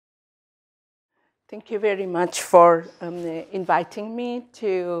Thank you very much for inviting me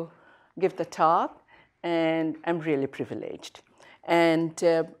to give the talk, and I'm really privileged. And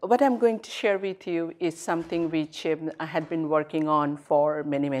what I'm going to share with you is something which I had been working on for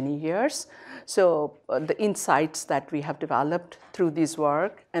many, many years. So the insights that we have developed through this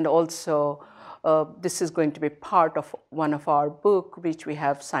work, and also this is going to be part of one of our book, which we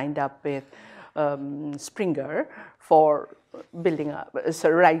have signed up with Springer for building up, so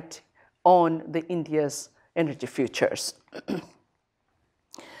right on the India's energy futures.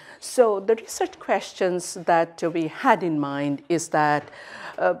 So the research questions that we had in mind is that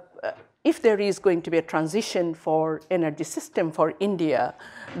if there is going to be a transition for energy system for India,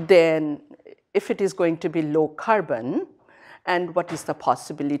 then if it is going to be low carbon, and what is the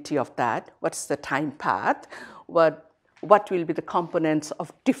possibility of that? What's the time path? What will be the components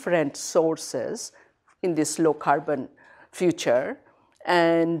of different sources in this low carbon future?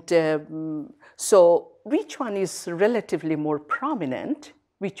 And so which one is relatively more prominent,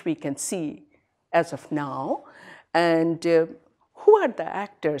 which we can see as of now, and who are the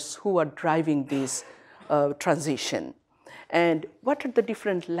actors who are driving this transition, and what are the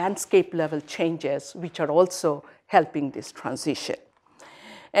different landscape level changes which are also helping this transition.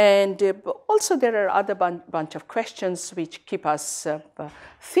 And also there are other bunch of questions which keep us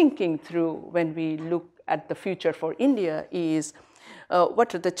thinking through when we look at the future for India is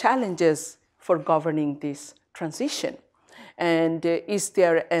what are the challenges for governing this transition? And is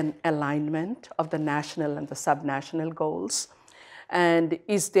there an alignment of the national and the subnational goals? And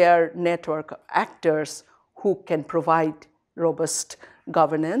is there network of actors who can provide robust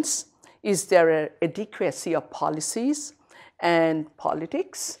governance? Is there an adequacy of policies and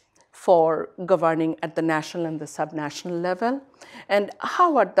politics for governing at the national and the subnational level? And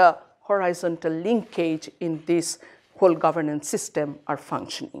how are the horizontal linkage in this whole governance system are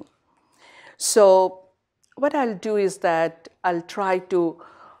functioning? So what I'll do is that I'll try to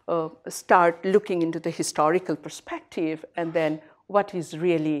start looking into the historical perspective, and then what is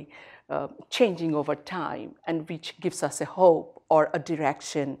really changing over time, and which gives us a hope or a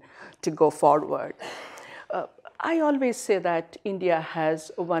direction to go forward. I always say that India has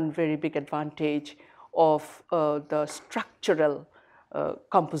one very big advantage of the structural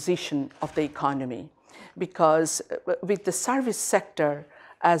composition of the economy, because with the service sector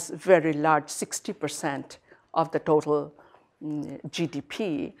as very large, 60% of the total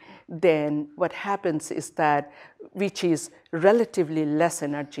GDP, then what happens is that, which is relatively less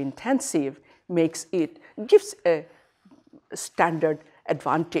energy intensive, gives a standard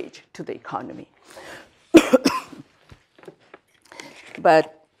advantage to the economy.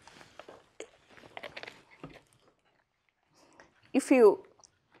 But if you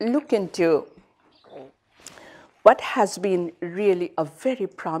look into what has been really a very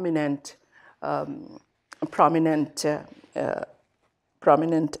prominent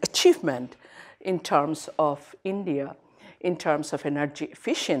achievement in terms of India, in terms of energy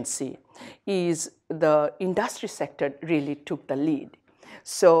efficiency, is the industry sector really took the lead.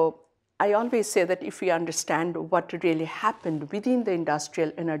 So I always say that if we understand what really happened within the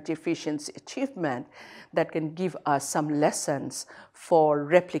industrial energy efficiency achievement, that can give us some lessons for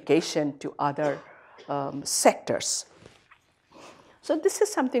replication to other sectors. So this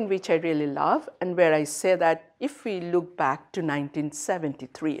is something which I really love, and where I say that if we look back to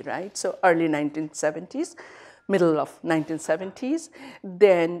 1973, right, so early 1970s, middle of 1970s,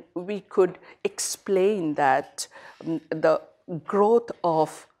 then we could explain that the growth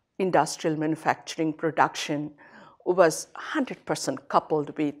of industrial manufacturing production was 100%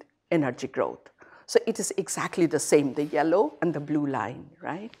 coupled with energy growth. So it is exactly the same, the yellow and the blue line,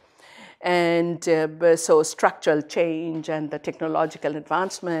 right? And so structural change and the technological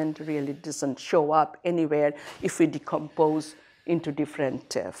advancement really doesn't show up anywhere if we decompose into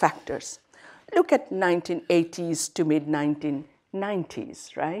different factors. Look at 1980s to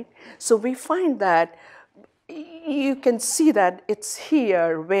mid-1990s, right? So we find that you can see that it's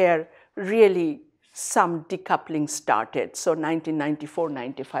here where really some decoupling started, so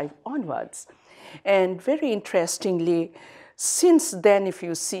 1994-95 onwards. And very interestingly, since then, if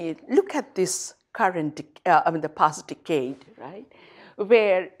you see, look at this current, the past decade, right,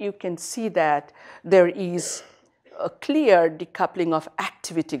 where you can see that there is a clear decoupling of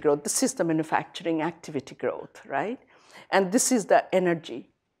activity growth. This is the manufacturing activity growth, right? And this is the energy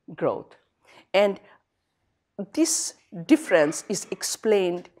growth. And this difference is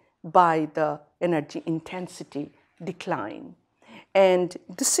explained by the energy intensity decline. And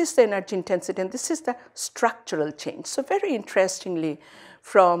this is the energy intensity, and this is the structural change. So very interestingly,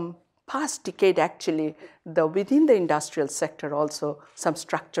 from past decade, actually, within the industrial sector also some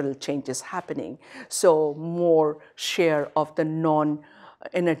structural changes happening. So more share of the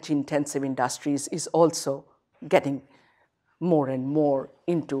non-energy intensive industries is also getting more and more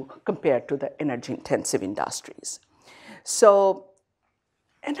into compared to the energy intensive industries. So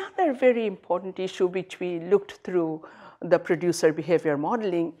another very important issue which we looked through the producer behavior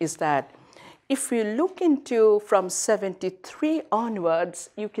modeling is that if you look into from 73 onwards,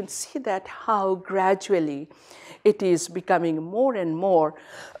 you can see that how gradually it is becoming more and more,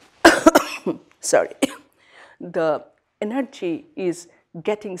 sorry, the energy is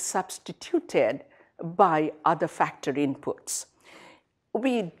getting substituted by other factor inputs.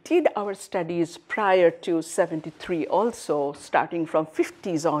 We did our studies prior to 73 also, starting from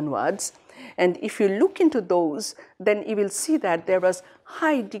 50s onwards. And if you look into those, then you will see that there was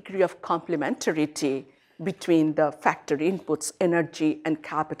high degree of complementarity between the factor inputs, energy and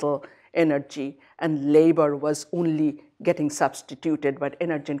capital, energy and labor was only getting substituted, but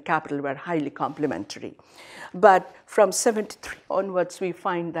energy and capital were highly complementary. But from 73 onwards, we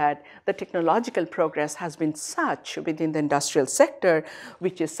find that the technological progress has been such within the industrial sector,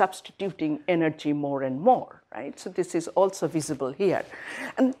 which is substituting energy more and more, right? So this is also visible here.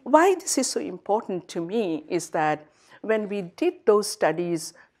 And why this is so important to me is that when we did those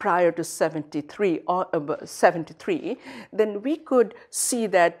studies prior to 73, then we could see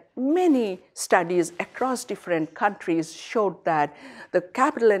that many studies across different countries showed that the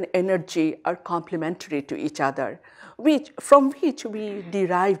capital and energy are complementary to each other, from which we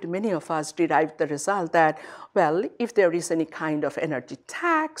derived, many of us derived the result that, well, if there is any kind of energy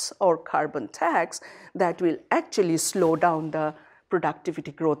tax or carbon tax, that will actually slow down the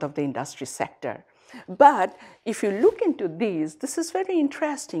productivity growth of the industry sector. But if you look into these, this is very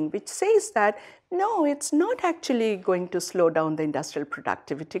interesting, which says that no, it's not actually going to slow down the industrial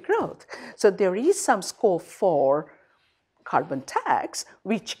productivity growth. So there is some scope for carbon tax,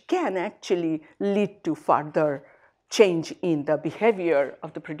 which can actually lead to further change in the behavior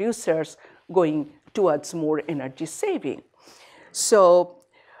of the producers going towards more energy saving. So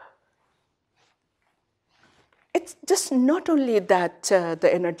it's just not only that the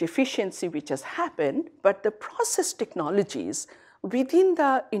energy efficiency which has happened, but the process technologies within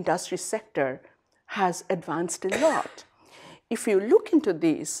the industry sector has advanced a lot. If you look into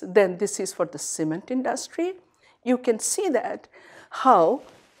this, then this is for the cement industry. You can see that how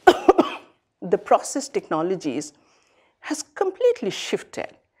the process technologies has completely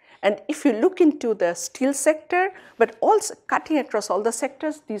shifted. And if you look into the steel sector, but also cutting across all the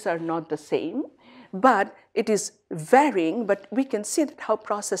sectors, these are not the same. But it is varying, but we can see that how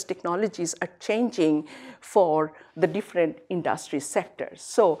process technologies are changing for the different industry sectors.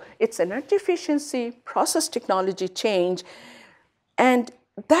 So it's energy efficiency, process technology change, and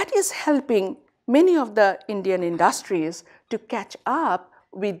that is helping many of the Indian industries to catch up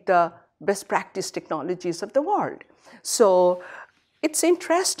with the best practice technologies of the world. So it's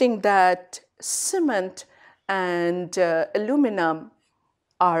interesting that cement and aluminum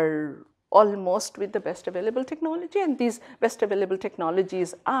are almost with the best available technology, and these best available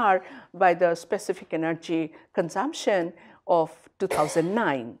technologies are by the specific energy consumption of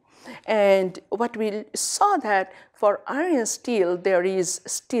 2009. And what we saw that for iron and steel, there is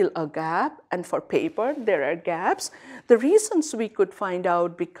still a gap, and for paper, there are gaps. The reasons we could find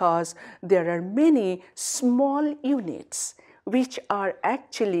out because there are many small units which are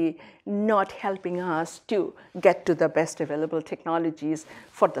actually not helping us to get to the best available technologies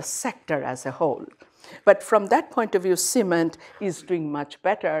for the sector as a whole. But from that point of view, cement is doing much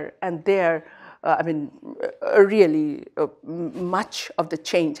better, and there, really much of the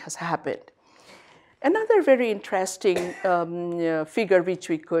change has happened. Another very interesting figure which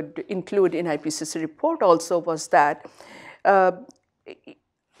we could include in IPCC report also was that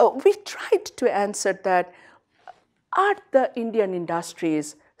we tried to answer that, are the Indian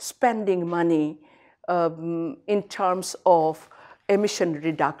industries spending money in terms of emission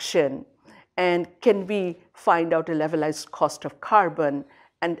reduction, and can we find out a levelized cost of carbon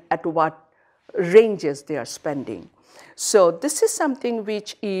and at what ranges they are spending? So this is something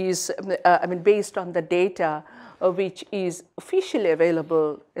which is, based on the data which is officially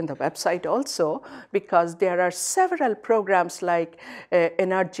available in the website also, because there are several programs like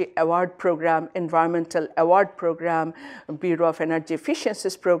Energy Award Program, Environmental Award Program, Bureau of Energy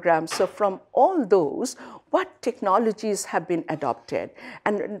Efficiencies Program. So from all those, what technologies have been adopted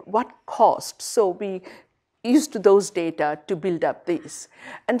and what cost? So we used those data to build up this.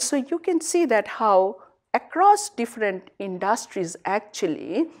 And so you can see that how across different industries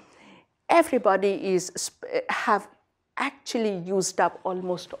actually, everybody have actually used up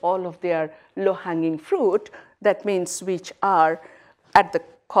almost all of their low-hanging fruit. That means which are at the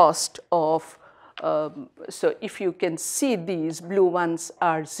cost of, so if you can see these blue ones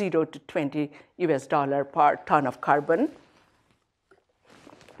are 0 to 20 US dollar per ton of carbon,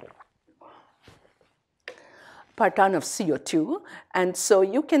 per ton of CO2. And so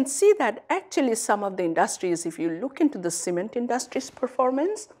you can see that actually some of the industries, if you look into the cement industry's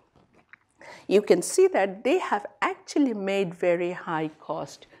performance, you can see that they have actually made very high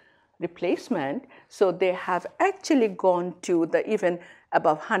cost replacement. So they have actually gone to the even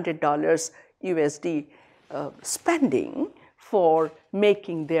above $100 USD spending for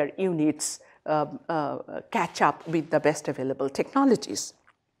making their units catch up with the best available technologies.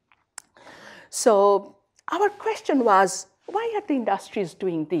 So our question was, why are the industries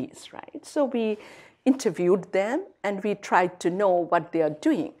doing these, right? So we interviewed them and we tried to know what they are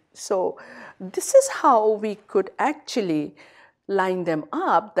doing. So this is how we could actually line them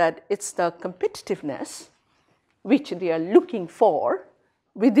up, that it's the competitiveness which they are looking for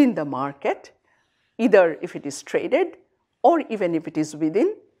within the market, either if it is traded or even if it is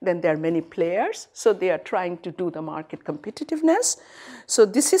within, then there are many players. So they are trying to do the market competitiveness. So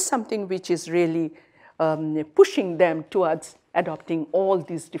this is something which is really pushing them towards adopting all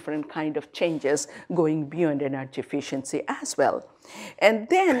these different kind of changes, going beyond energy efficiency as well. And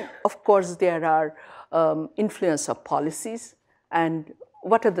then, of course, there are influence of policies. And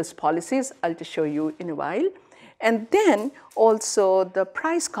what are those policies? I'll just show you in a while. And then also the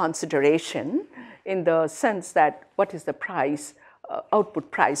price consideration, in the sense that what is the price, output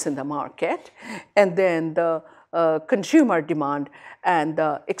price in the market, and then the consumer demand and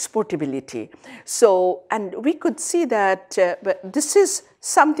the exportability. So, and we could see that this is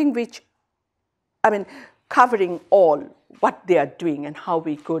something which, I mean, covering all what they are doing and how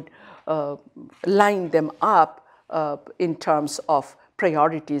we could line them up in terms of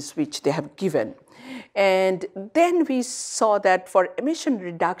priorities which they have given. And then we saw that for emission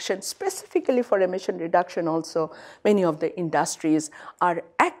reduction, specifically for emission reduction also, many of the industries are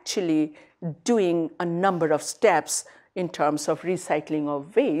actually doing a number of steps in terms of recycling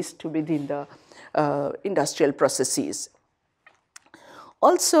of waste within the industrial processes.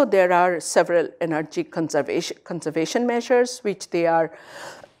 Also, there are several energy conservation measures which they are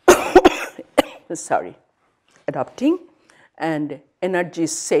adopting, and energy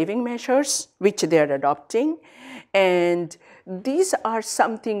saving measures which they are adopting. And these are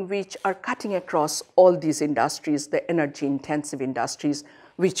something which are cutting across all these industries, the energy intensive industries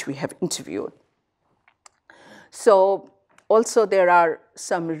which we have interviewed. So also there are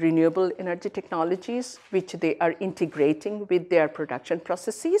some renewable energy technologies which they are integrating with their production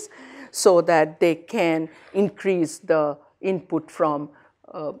processes so that they can increase the input from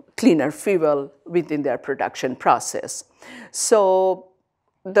cleaner fuel within their production process. So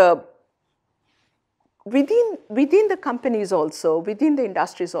within the companies also, within the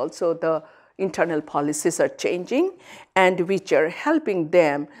industries also, the internal policies are changing, and which are helping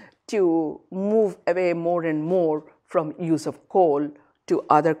them to move away more and more from use of coal to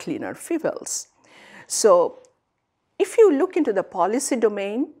other cleaner fuels. So if you look into the policy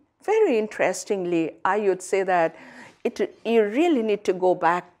domain, very interestingly, I would say that you really need to go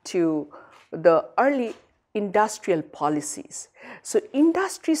back to the early industrial policies. So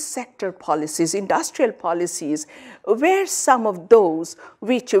industry sector policies, industrial policies were some of those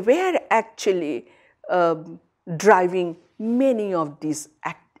which were actually driving many of these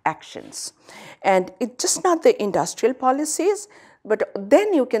actions. And it's just not the industrial policies, but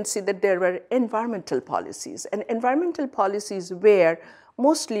then you can see that there were environmental policies. And environmental policies were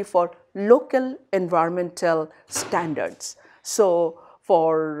mostly for local environmental standards. So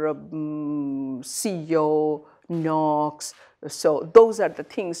for CO, NOx, so those are the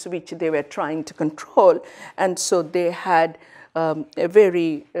things which they were trying to control. And so they had a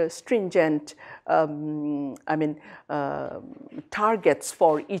very stringent targets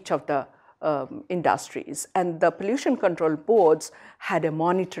for each of the industries, and the pollution control boards had a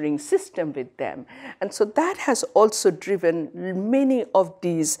monitoring system with them. And so that has also driven many of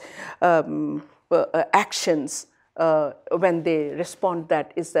these actions when they respond.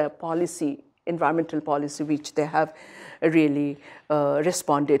 That is the policy, environmental policy, which they have really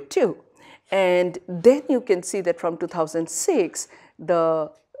responded to. And then you can see that from 2006,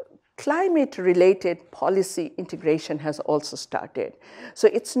 the climate-related policy integration has also started. So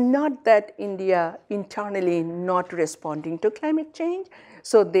it's not that India internally not responding to climate change.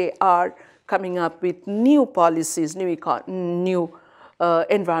 So they are coming up with new policies, new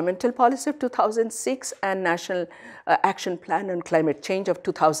environmental policy of 2006 and National Action Plan on Climate Change of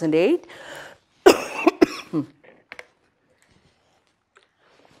 2008.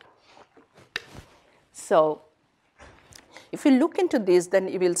 So if you look into this, then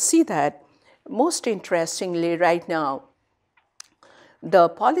you will see that most interestingly right now, the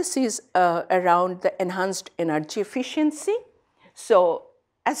policies around the enhanced energy efficiency. So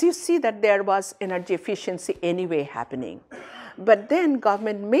as you see that there was energy efficiency anyway happening, but then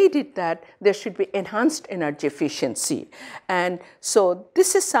government made it that there should be enhanced energy efficiency. And so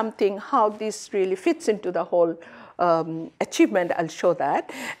this is something how this really fits into the whole achievement. I'll show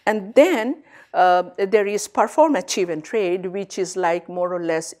that. And then there is perform, achieve and trade, which is like more or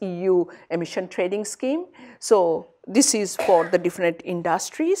less EU emission trading scheme. So this is for the different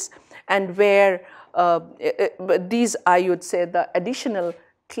industries, and where these, I would say, the additional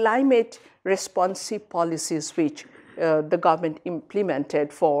climate responsive policies which the government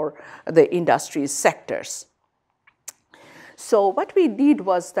implemented for the industry sectors. So what we did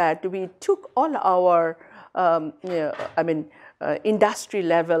was that we took all our industry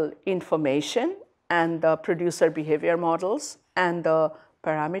level information and the producer behavior models and the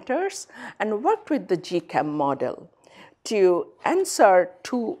parameters and worked with the GCAM model to answer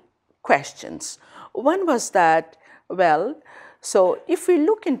two questions. One was that, well, so if we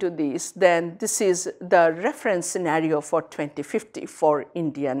look into this, then this is the reference scenario for 2050 for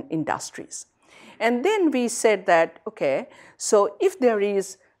Indian industries. And then we said that, okay, so if there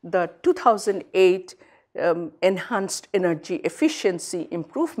is the 2008 enhanced energy efficiency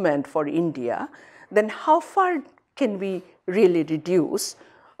improvement for India, then how far can we really reduce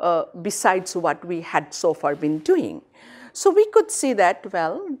besides what we had so far been doing? So we could see that,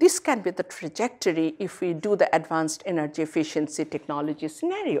 well, this can be the trajectory if we do the advanced energy efficiency technology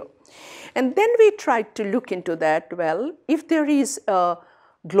scenario. And then we tried to look into that, well, if there is a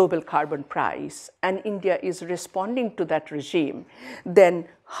global carbon price and India is responding to that regime, then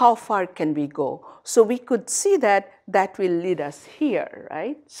how far can we go? So we could see that that will lead us here,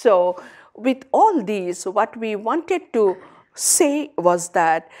 right? So with all these, what we wanted to say was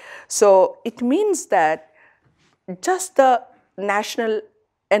that, so it means that just the national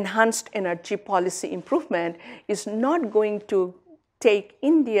enhanced energy policy improvement is not going to take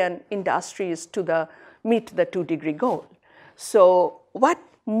Indian industries to meet the 2-degree goal. So what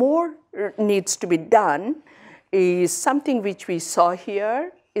more needs to be done is something which we saw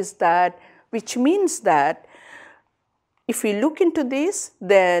here, is that, which means that if we look into this,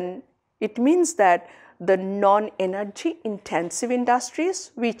 then it means that the non-energy intensive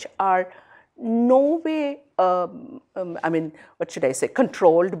industries, which are no way,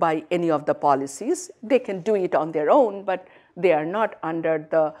 controlled by any of the policies. They can do it on their own, but they are not under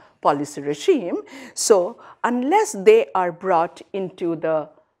the policy regime. So unless they are brought into the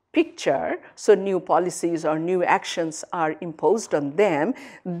picture, so new policies or new actions are imposed on them,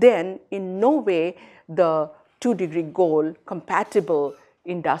 then in no way the 2-degree goal compatible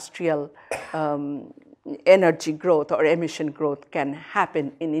industrial energy growth or emission growth can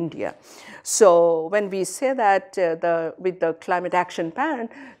happen in India. So when we say that with the climate action plan,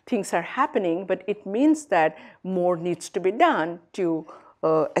 things are happening, but it means that more needs to be done to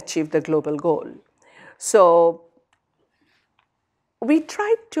achieve the global goal. So we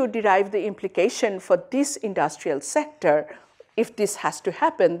tried to derive the implication for this industrial sector. If this has to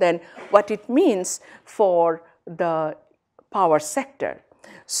happen, then what it means for the power sector.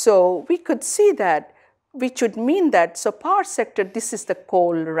 So we could see that, which would mean that, so power sector, this is the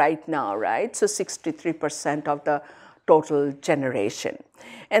coal right now, right? So 63% of the total generation.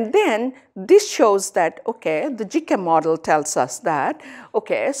 And then this shows that, okay, the GCAM model tells us that,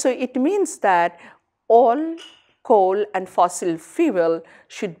 okay, so it means that all coal and fossil fuel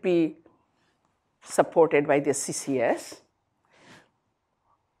should be supported by the CCS.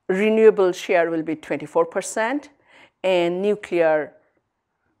 Renewable share will be 24%, and nuclear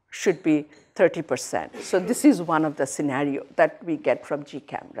should be 30%. So this is one of the scenarios that we get from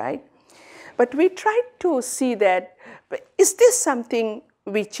GCAM, right? But we tried to see that, is this something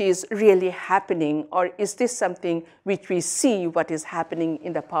which is really happening, or is this something which we see what is happening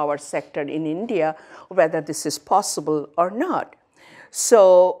in the power sector in India, whether this is possible or not?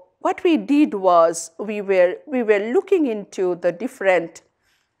 So what we did was we were looking into the different,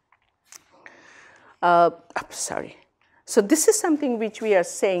 So this is something which we are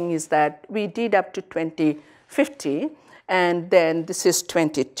saying is that we did up to 2050, and then this is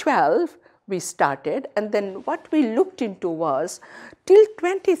 2012 we started, and then what we looked into was till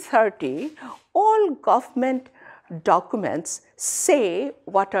 2030 all government documents say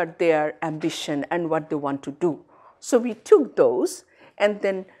what are their ambition and what they want to do. So we took those and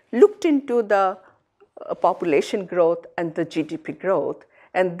then looked into the population growth and the GDP growth,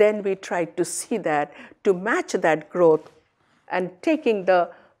 and then we tried to see that to match that growth and taking the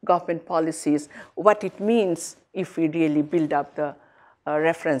government policies, what it means if we really build up the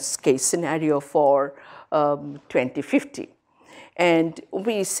reference case scenario for 2050. And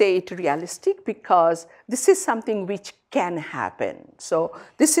we say it realistic because this is something which can happen. So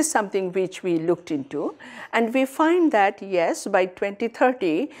this is something which we looked into, and we find that yes, by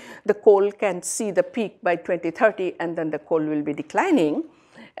 2030, the coal can see the peak by 2030, and then the coal will be declining.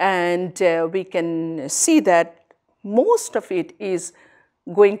 And we can see that most of it is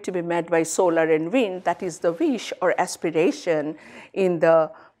going to be met by solar and wind. That is the wish or aspiration in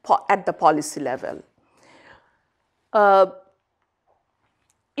at the policy level.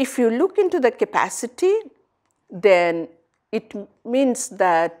 If you look into the capacity, then it means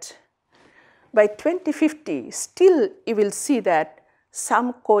that by 2050, still you will see that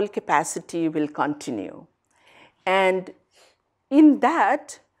some coal capacity will continue. And in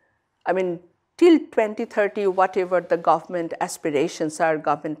that, I mean, till 2030, whatever the government aspirations are,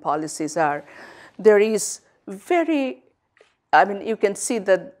 government policies are, there is you can see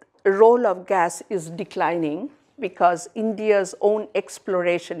the role of gas is declining, because India's own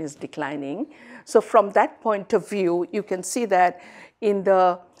exploration is declining. So from that point of view, you can see that in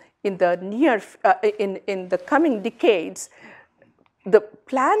the coming decades, the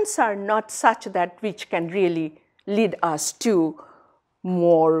plans are not such that which can really lead us to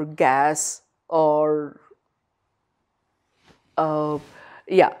more gas or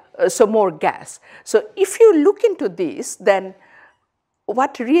so more gas. So if you look into this, then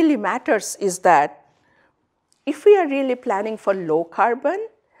what really matters is that if we are really planning for low carbon,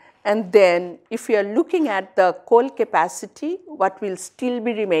 and then if we are looking at the coal capacity, what will still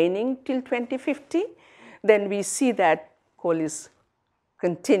be remaining till 2050, then we see that coal is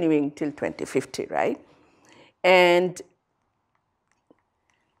continuing till 2050, right? And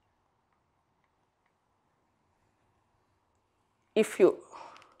if you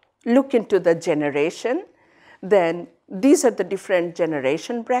look into the generation, then these are the different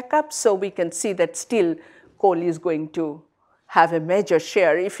generation breakups. So we can see that still coal is going to have a major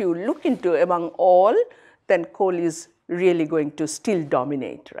share. If you look into among all, then coal is really going to still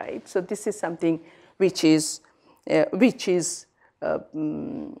dominate, right? So this is something which needs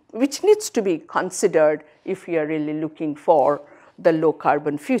to be considered if we are really looking for the low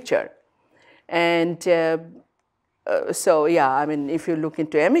carbon future. And so yeah, I mean, if you look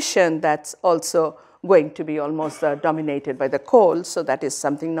into emission, that's also going to be almost dominated by the coal. So that is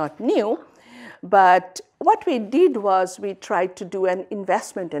something not new. But what we did was we tried to do an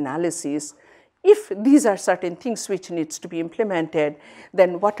investment analysis. If these are certain things which needs to be implemented,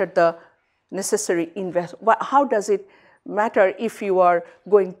 then what are the necessary how does it matter if you are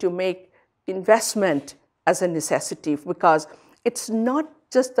going to make investment as a necessity? Because it's not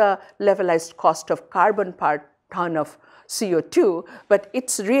just the levelized cost of carbon per ton of CO2, but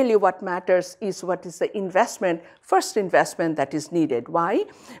it's really what matters is what is the first investment that is needed. Why?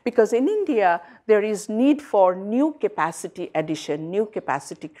 Because in India, there is need for new capacity addition, new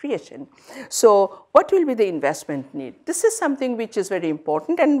capacity creation. So what will be the investment need? This is something which is very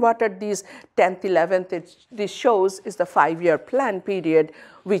important, and what are these 10th, 11th, this shows is the 5-year plan period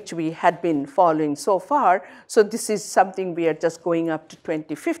which we had been following so far. So this is something we are just going up to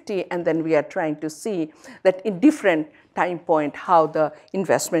 2050, and then we are trying to see that in different time point how the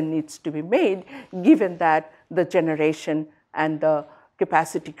investment needs to be made, given that the generation and the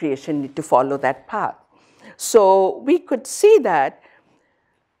capacity creation need to follow that path. So we could see that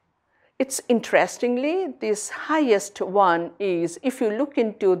it's interestingly, this highest one is, if you look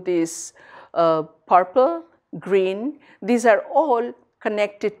into this purple, green, these are all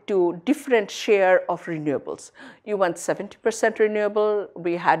connected to different share of renewables. You want 70% renewable,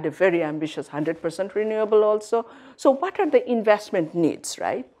 we had a very ambitious 100% renewable also. So what are the investment needs,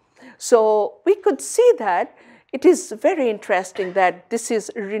 right? So we could see that it is very interesting that this is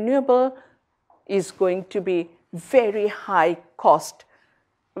renewable is going to be very high cost,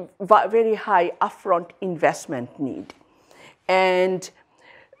 very high upfront investment need, and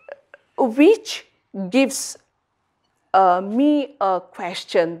which gives me a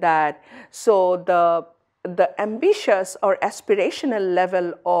question that, so the ambitious or aspirational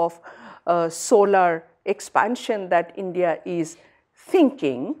level of solar expansion that India is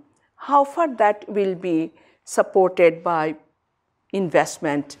thinking, how far that will be supported by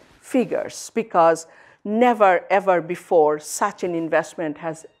investment figures, because never ever before such an investment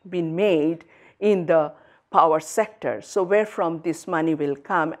has been made in the power sector. So where from this money will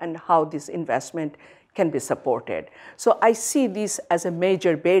come and how this investment can be supported. So I see this as a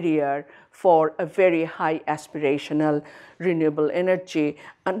major barrier for a very high aspirational renewable energy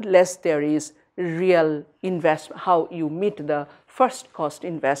unless there is real investment, how you meet the first cost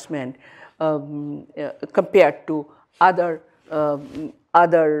investment compared to other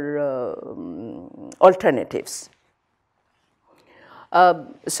alternatives.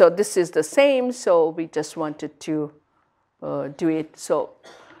 So this is the same, so we just wanted to do it. So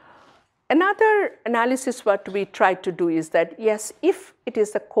another analysis what we try to do is that, yes, if it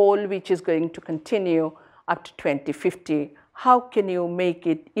is the coal which is going to continue up to 2050, how can you make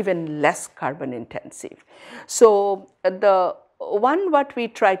it even less carbon intensive? So the one what we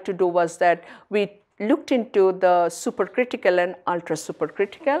tried to do was that we looked into the supercritical and ultra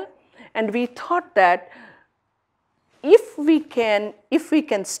supercritical, and we thought that if we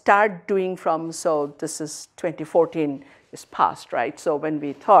can start doing from, so this is 2014 is past, right? So when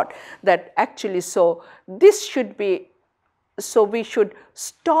we thought that actually, so this should be, so we should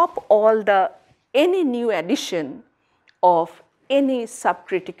stop all any new addition of any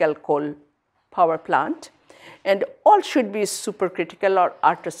subcritical coal power plant, and all should be supercritical or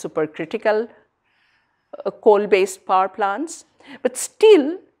ultra supercritical coal-based power plants. But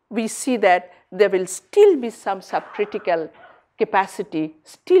still, we see that there will still be some subcritical capacity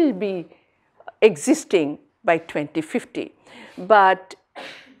still be existing by 2050. But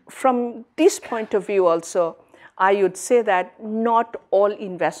from this point of view also, I would say that not all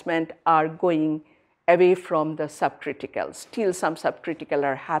investment are going away from the subcritical. Still some subcritical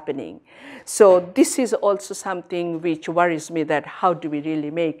are happening. So this is also something which worries me, that how do we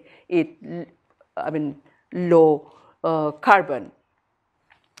really make it, low carbon.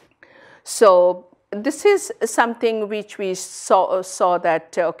 So this is something which we saw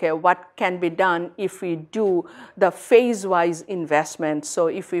that, okay, what can be done if we do the phase-wise investment. So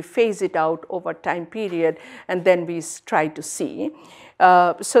if we phase it out over time period, and then we try to see.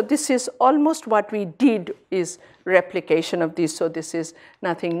 So this is almost what we did, is replication of this. So this is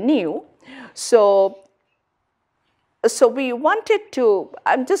nothing new. So we wanted to,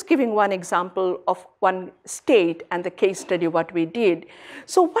 I'm just giving one example of one state and the case study what we did.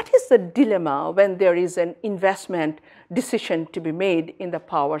 So what is the dilemma when there is an investment decision to be made in the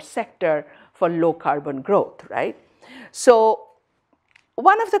power sector for low carbon growth, right? So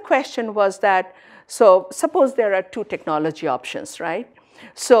one of the question was that, so suppose there are two technology options, right?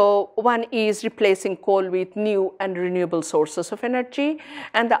 So one is replacing coal with new and renewable sources of energy,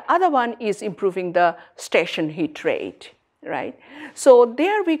 and the other one is improving the station heat rate, right? So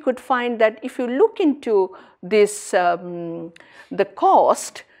there we could find that if you look into this, the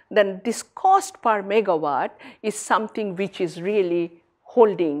cost, then this cost per megawatt is something which is really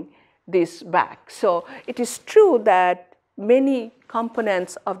holding this back. So it is true that many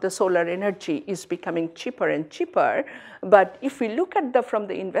components of the solar energy is becoming cheaper and cheaper, but if we look at from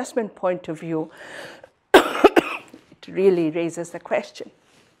the investment point of view, it really raises the question.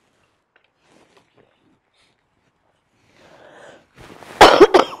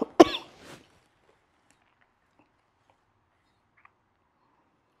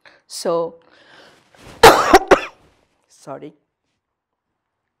 So, sorry.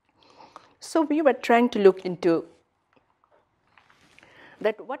 So we were trying to look into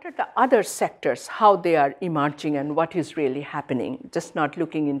that what are the other sectors, how they are emerging and what is really happening, just not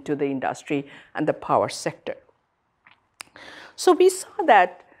looking into the industry and the power sector. So we saw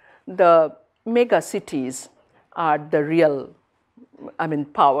that the mega cities are the real,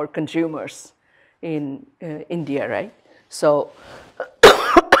 power consumers in India, right? So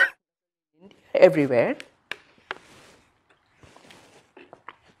everywhere.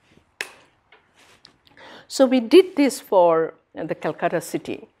 So we did this for the Calcutta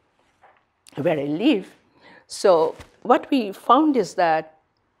city where I live. So what we found is that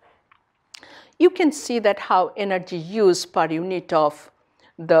you can see that how energy use per unit of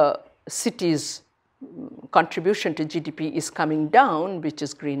the city's contribution to GDP is coming down, which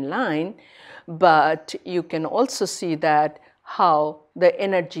is green line, but you can also see that how the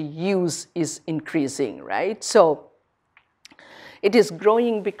energy use is increasing, right? So it is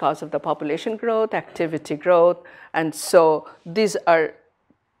growing because of the population growth, activity growth, and so these are,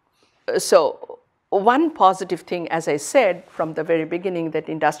 so one positive thing, as I said from the very beginning, that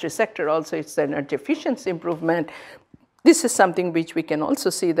industry sector also it's the energy efficiency improvement. This is something which we can also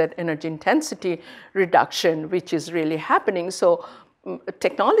see that energy intensity reduction, which is really happening. So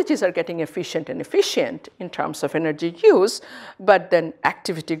technologies are getting efficient in terms of energy use, but then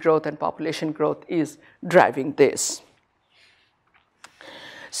activity growth and population growth is driving this.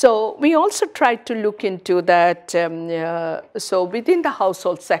 So we also tried to look into that, so within the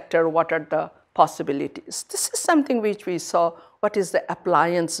household sector, what are the possibilities? This is something which we saw what is the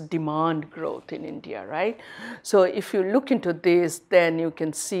appliance demand growth in India, right? So if you look into this, then you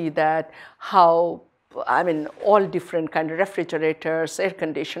can see that how, I mean, all different kind of refrigerators, air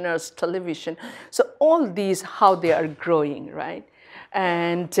conditioners, television. So all these, how they are growing, right?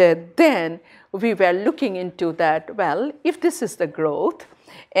 And then we were looking into that, well, if this is the growth,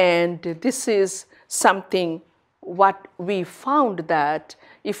 and this is something, what we found that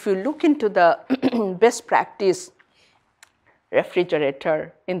if you look into the best practice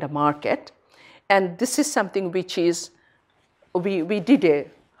refrigerator in the market, and this is something which is, we did a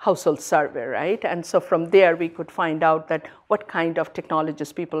household survey, right? And so from there we could find out that what kind of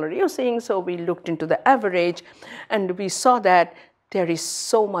technologies people are using. So we looked into the average, and we saw that there is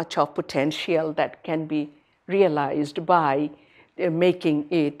so much of potential that can be realized by making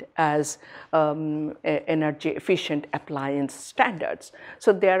it as energy efficient appliance standards.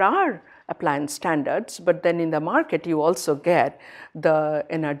 So there are appliance standards, but then in the market you also get the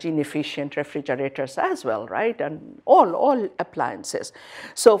energy inefficient refrigerators as well, right? And all appliances.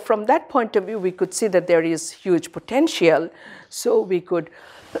 So from that point of view, we could see that there is huge potential. So we could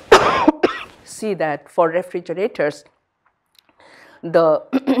see that for refrigerators, the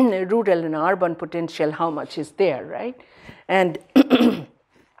rural and urban potential, how much is there, right? And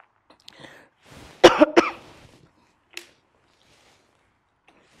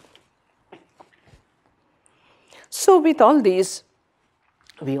so with all these,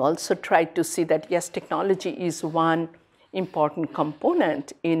 we also tried to see that yes, technology is one important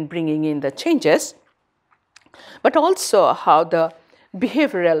component in bringing in the changes, but also how the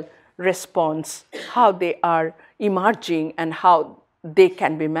behavioral response, how they are emerging and how they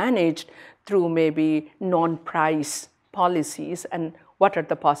can be managed through maybe non-price policies, and what are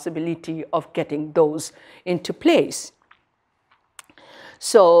the possibility of getting those into place.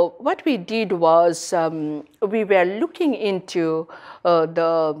 So what we did was we were looking into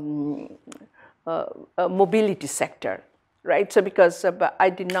the mobility sector, right? So because I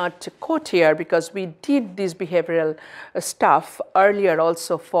did not quote here, because we did this behavioral stuff earlier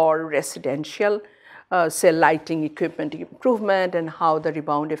also for residential, say lighting equipment improvement and how the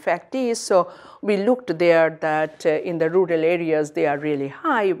rebound effect is. So we looked there that in the rural areas they are really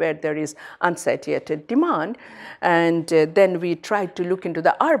high where there is unsatiated demand, and then we tried to look into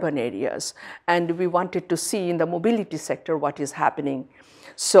the urban areas, and we wanted to see in the mobility sector what is happening.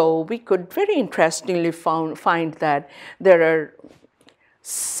 So we could very interestingly find that there are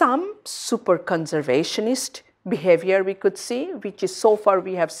some super conservationist behavior we could see, which is so far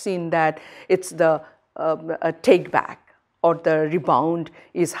we have seen that it's the a take back or the rebound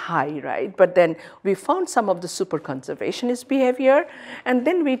is high, right? But then we found some of the super conservationist behavior, and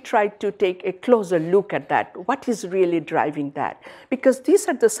then we tried to take a closer look at that. What is really driving that? Because these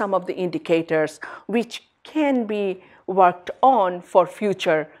are some of the indicators which can be worked on for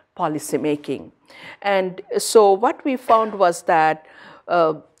future policy making. And so what we found was that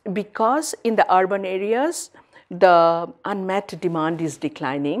because in the urban areas, the unmet demand is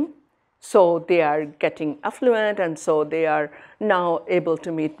declining, so they are getting affluent, and so they are now able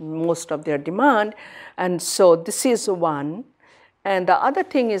to meet most of their demand. And so this is one. And the other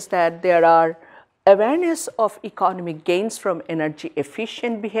thing is that there are awareness of economic gains from energy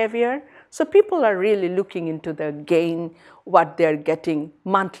efficient behavior. So people are really looking into the gain, what they're getting,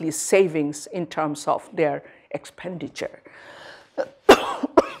 monthly savings in terms of their expenditure.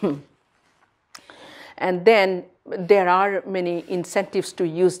 And then there are many incentives to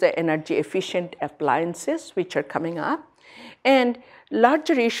use the energy efficient appliances which are coming up, and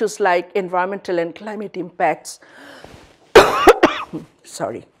larger issues like environmental and climate impacts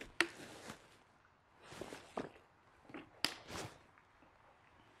sorry,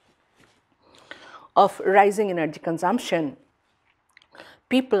 of rising energy consumption.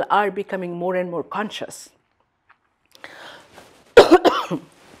 People are becoming more and more conscious.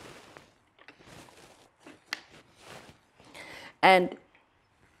 And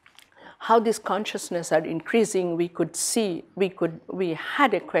how this consciousness are increasing, we could see, we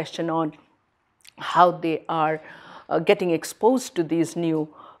had a question on how they are getting exposed to these new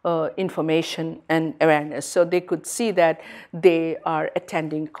information and awareness. So they could see that they are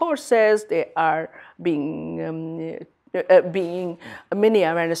attending courses, they are being many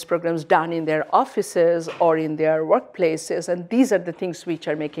awareness programs done in their offices or in their workplaces, and these are the things which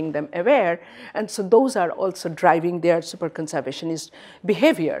are making them aware, and so those are also driving their super conservationist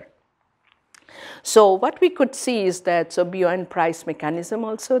behavior. So what we could see is that, so beyond price mechanism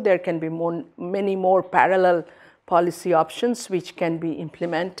also, there can be many more parallel policy options which can be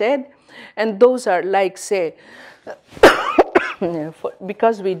implemented, and those are like, say,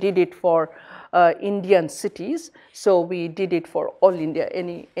 because we did it for Indian cities. So we did it for all India,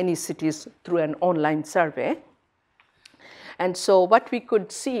 any cities through an online survey. And so what we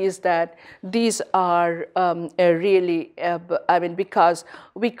could see is that these are really, I mean, because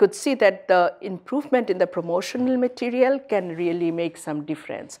we could see that the improvement in the promotional material can really make some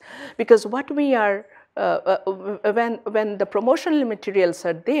difference. Because what we are, when the promotional materials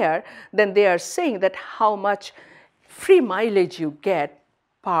are there, then they are saying that how much free mileage you get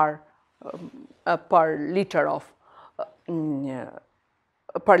per liter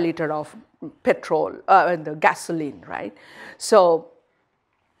of petrol and the gasoline, right? So,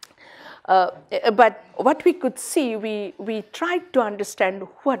 but what we could see, we tried to understand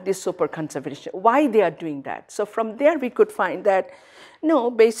what this super conservation, why they are doing that. So from there we could find that,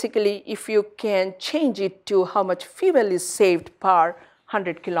 no, basically if you can change it to how much fuel is saved per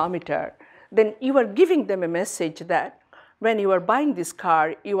 100 kilometer, then you are giving them a message that when you are buying this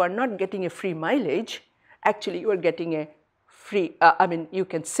car, you are not getting a free mileage, actually you are getting a free, I mean, you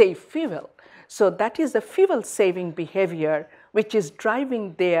can save fuel. So that is the fuel saving behavior which is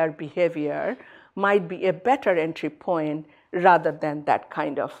driving their behavior, might be a better entry point rather than that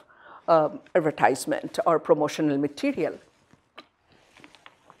kind of advertisement or promotional material.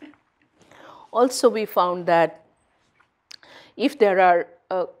 Also, we found that if there are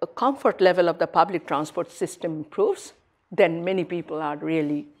a comfort level of the public transport system improves, then many people are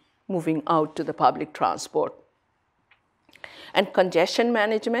really moving out to the public transport. And congestion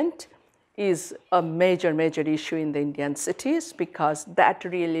management is a major issue in the Indian cities, because that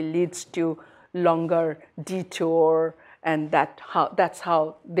really leads to longer detour, and that's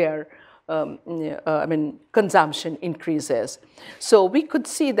how their I mean, consumption increases. So we could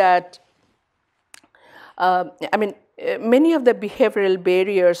see that, I mean, many of the behavioral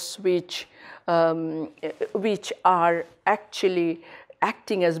barriers which are actually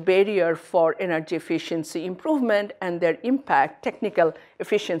acting as barrier for energy efficiency improvement and their impact, technical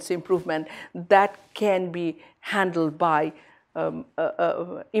efficiency improvement, that can be handled by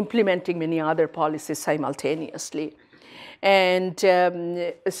implementing many other policies simultaneously. And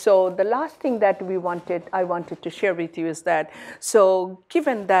so the last thing that I wanted to share with you is that, so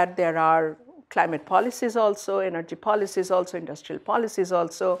given that there are climate policies also, energy policies also, industrial policies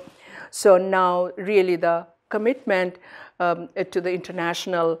also, so now really the commitment to the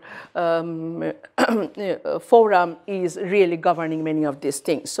international forum is really governing many of these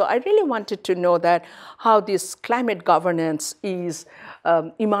things. So I really wanted to know that how this climate governance is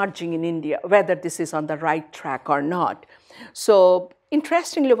emerging in India, whether this is on the right track or not. So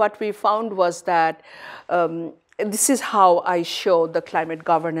interestingly, what we found was that this is how I show the climate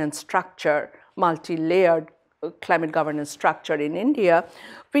governance structure, multi-layered climate governance structure in India,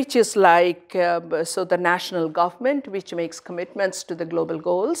 which is like, so the national government, which makes commitments to the global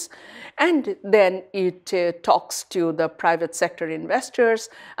goals, and then it talks to the private sector investors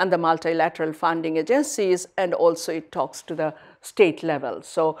and the multilateral funding agencies, and also it talks to the state level.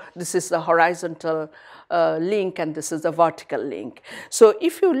 So this is the horizontal link, and this is the vertical link. So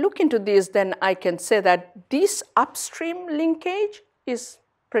if you look into this, then I can say that this upstream linkage is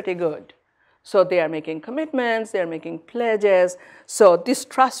pretty good. So they are making commitments, they are making pledges, so this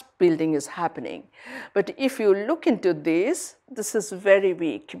trust building is happening. But if you look into this, this is very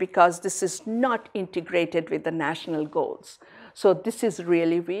weak, because this is not integrated with the national goals. So this is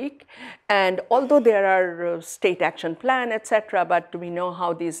really weak, and although there are state action plan, etc., but we know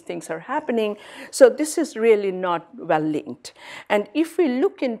how these things are happening, so this is really not well linked. And if we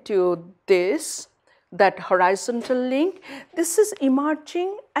look into this, that horizontal link, this is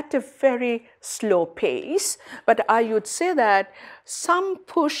emerging at a very slow pace, but I would say that some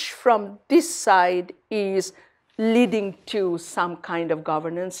push from this side is leading to some kind of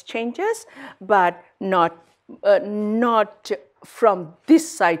governance changes, but not from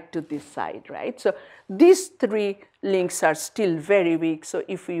this side to this side, right? So these three links are still very weak. So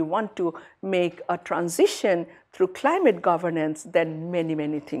if we want to make a transition through climate governance, then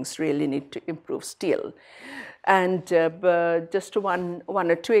many things really need to improve still. And just one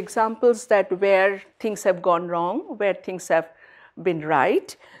or two examples that where things have gone wrong, where things have been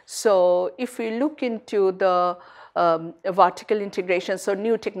right. So if we look into the vertical integration, so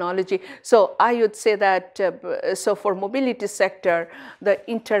new technology. So I would say that, so for mobility sector, the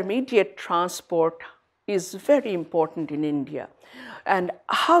intermediate transport is very important in India. And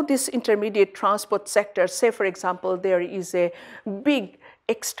how this intermediate transport sector, say for example, there is a big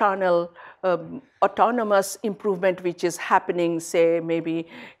external autonomous improvement which is happening, say maybe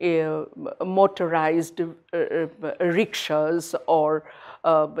motorized rickshaws or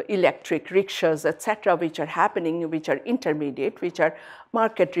electric rickshaws, etc., which are happening, which are intermediate, which are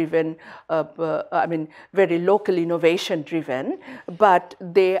market-driven, I mean, very local innovation-driven, but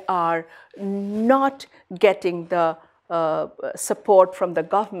they are not getting the support from the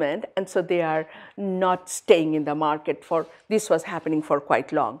government, and so they are not staying in the market for, this was happening for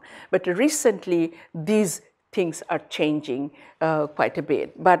quite long. But recently, these things are changing quite a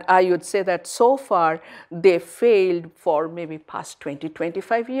bit. But I would say that so far, they failed for maybe past 20,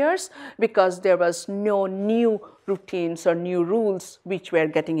 25 years because there was no new routines or new rules which were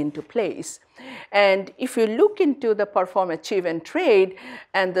getting into place. And if you look into the perform, achieve, and trade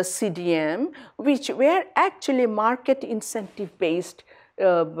and the CDM, which were actually market incentive based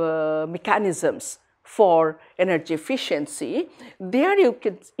mechanisms for energy efficiency, there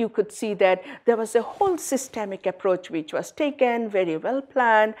you could see that there was a whole systemic approach which was taken, very well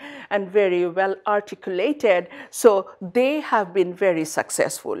planned and very well articulated. So they have been very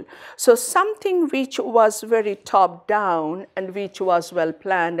successful. So something which was very top down and which was well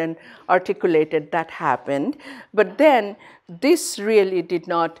planned and articulated, that happened. But then this really did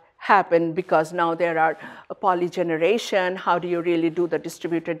not happen because now there are a polygeneration. How do you really do the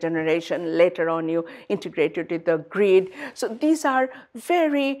distributed generation? Later on, you integrate it with the grid. So these are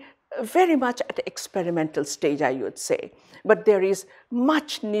very, very much at the experimental stage, I would say. But there is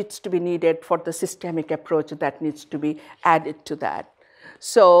much needs to be needed for the systemic approach that needs to be added to that.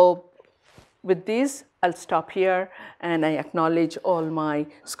 So with this, I'll stop here, and I acknowledge all my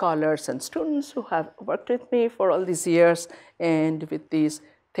scholars and students who have worked with me for all these years. And with this,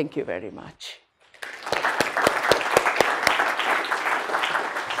 thank you very much.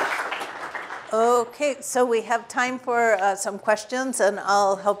 Okay, so we have time for some questions, and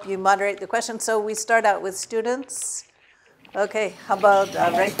I'll help you moderate the questions. So we start out with students. Okay, how about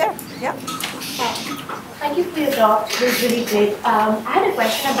right there? Yeah. Thank you for your talk. It was really great. I had a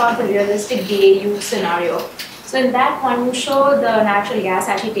question about the realistic DAU scenario. So in that one, you show the natural gas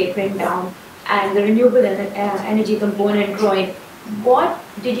actually tapering down and the renewable energy component growing. What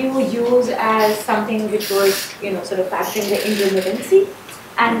did you use as something which was, sort of factoring the intermittency?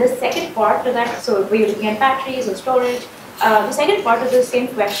 And the second part to that, so were you looking at batteries or storage? The second part of the same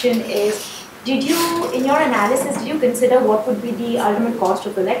question is, did you, in your analysis, did you consider what would be the ultimate cost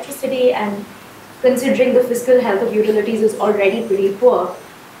of electricity? And considering the fiscal health of utilities is already pretty poor,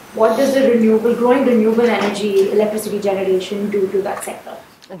 what does the growing renewable energy electricity generation do to that sector?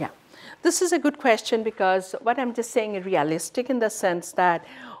 Yeah. This is a good question because what I'm just saying is realistic in the sense that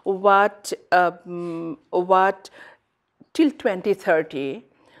what till 2030,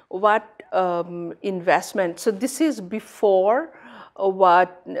 what investment, so this is before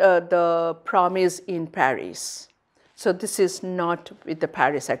what the promise in Paris. So this is not with the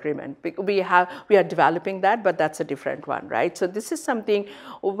Paris Agreement. We are developing that, but that's a different one, right? So this is something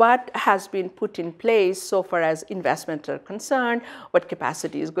what has been put in place so far as investments are concerned, what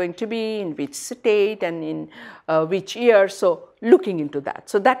capacity is going to be, in which state and in which year. So looking into that.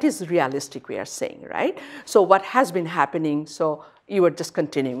 So that is realistic, we are saying, right? So what has been happening, so you are just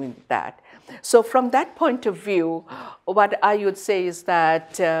continuing with that. So from that point of view, what I would say is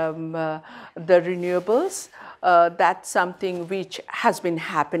that the renewables, that's something which has been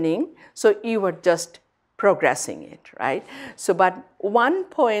happening. So you are just progressing it, right? So, but one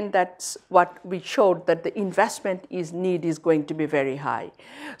point, that's what we showed, that the investment need is going to be very high.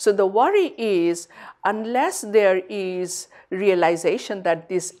 So the worry is, unless there is realization that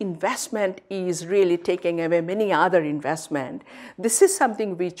this investment is really taking away many other investment, this is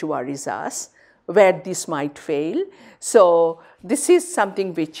something which worries us, where this might fail. So this is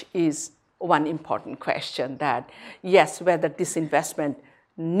something which is one important question, that yes, whether this investment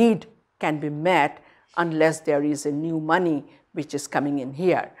need can be met unless there is a new money which is coming in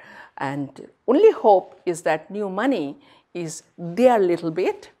here. And only hope is that new money is there a little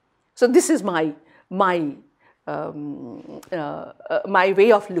bit. So this is my way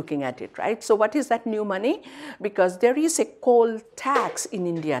of looking at it, right? So what is that new money? Because there is a coal tax in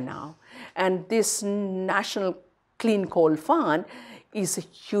India now, and this National Clean Coal Fund is a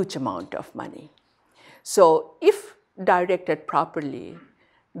huge amount of money. So if directed properly,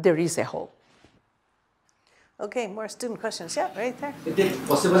 there is a hope. Okay, more student questions. Yeah, right there. With the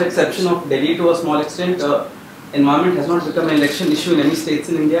possible exception of Delhi to a small extent, environment has not become an election issue in any states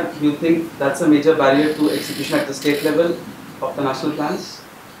in India. Do you think that's a major barrier to execution at the state level of the national plans?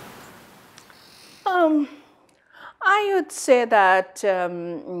 I would say that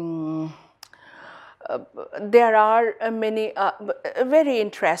there are many, very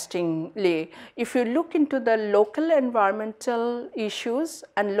interestingly, if you look into the local environmental issues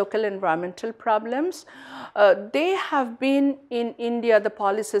and local environmental problems, they have been in India, the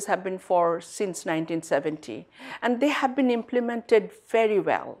policies have been since 1970, and they have been implemented very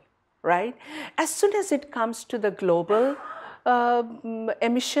well, right? As soon as it comes to the global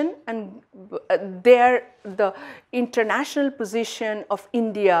emission, and the international position of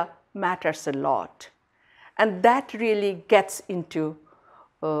India matters a lot. And that really gets into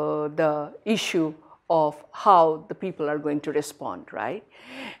the issue of how the people are going to respond, right?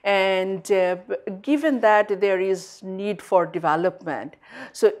 And given that there is need for development,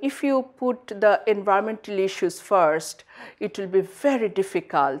 so if you put the environmental issues first, it will be very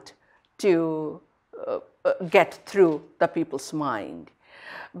difficult to get through the people's mind.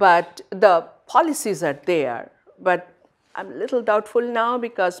 But the policies are there, but I'm a little doubtful now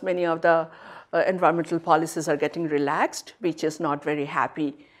because many of the environmental policies are getting relaxed, which is not very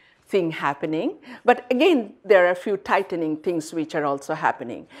happy thing happening. But again, there are a few tightening things which are also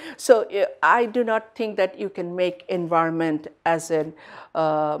happening. So I do not think that you can make environment as a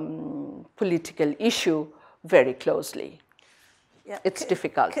political issue very closely. Yeah. It's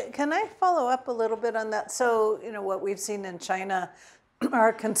difficult. Can I follow up a little bit on that? So, what we've seen in China,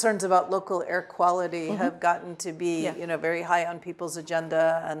 our concerns about local air quality have gotten to be, very high on people's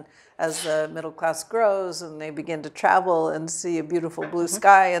agenda. And as the middle class grows and they begin to travel and see a beautiful blue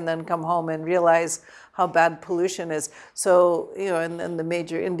sky and then come home and realize how bad pollution is. So, and the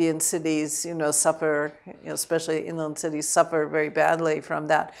major Indian cities, suffer, especially inland cities, suffer very badly from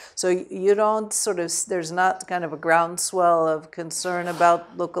that. So you don't there's not kind of a groundswell of concern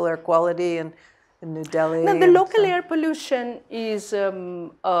about local air quality in New Delhi? No, the local air pollution is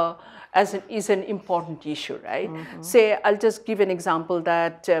an important issue, right? Say, I'll just give an example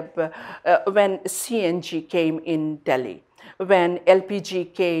that when CNG came in Delhi, when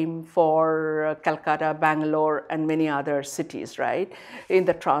LPG came for Calcutta, Bangalore, and many other cities, right, in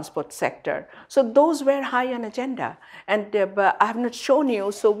the transport sector. So those were high on agenda. And I have not shown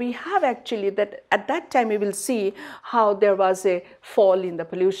you, so we have actually that at that time we will see how there was a fall in the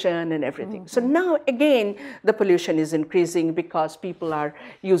pollution and everything. So now again, the pollution is increasing because people are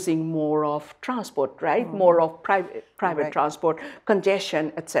using more of transport, right, more of private transport,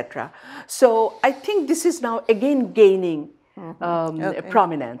 congestion, etc. So I think this is now again gaining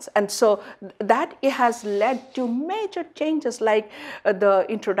prominence, and so that it has led to major changes like the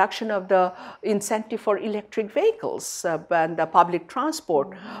introduction of the incentive for electric vehicles and the public transport,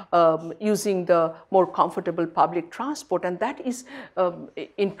 using the more comfortable public transport, and that is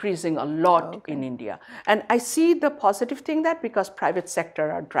increasing a lot in India. And I see the positive thing that because private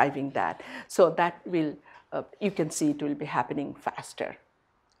sector are driving that, so that will you can see it will be happening faster.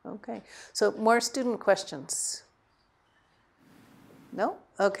 Okay, so more student questions. No?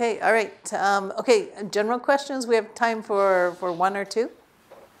 Okay, all right. Okay, general questions. We have time for one or two.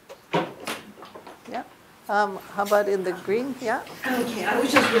 Yeah. How about in the green? Yeah. Okay, I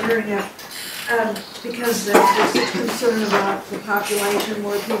was just wondering if, because there's such concern about the population,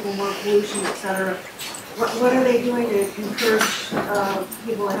 more people, more pollution, et cetera, what are they doing to encourage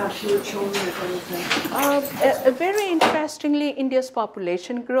people to have fewer children, if anything? Very interestingly, India's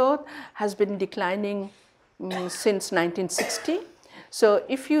population growth has been declining since 1960. So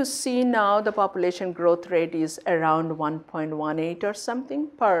if you see now the population growth rate is around 1.18 or something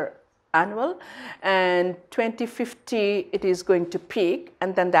per annual, and 2050 it is going to peak,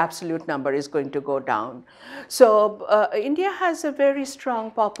 and then the absolute number is going to go down. So India has a very strong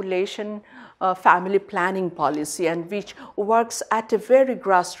population family planning policy, and which works at a very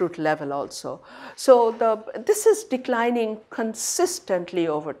grassroots level also. So this is declining consistently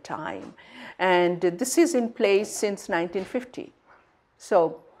over time, and this is in place since 1950.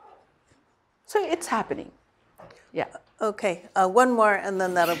 So it's happening. Yeah. Okay, one more and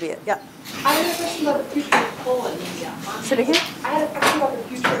then that'll be it. Yeah. I had a question about the future of coal in India. Say it again? I had a question about the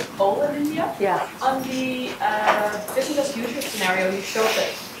future of coal in India. Yeah. On the business as usual scenario, you showed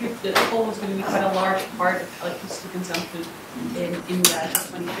that coal was going to be quite a large part of electricity consumption in India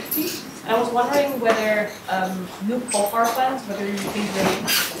in 2050. And I was wondering whether new coal power plants, whether you think they will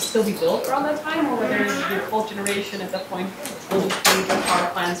still be built around that time, or whether the coal generation at that point will just be the power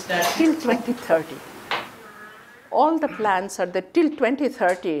plants that... Till 2030. All the plans are that till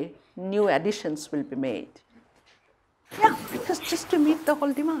 2030, new additions will be made. Yeah, because just to meet the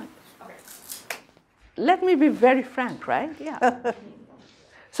whole demand. Okay. Let me be very frank, right? Yeah.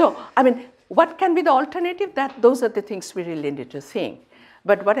 So, I mean, what can be the alternative? Those are the things we really need to think.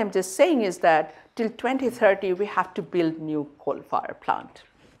 But what I'm just saying is that till 2030, we have to build new coal-fired plant.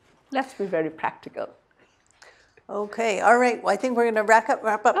 Let's be very practical. Okay, all right. Well, I think we're going to wrap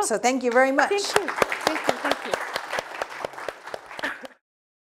up. So thank you very much. Thank you.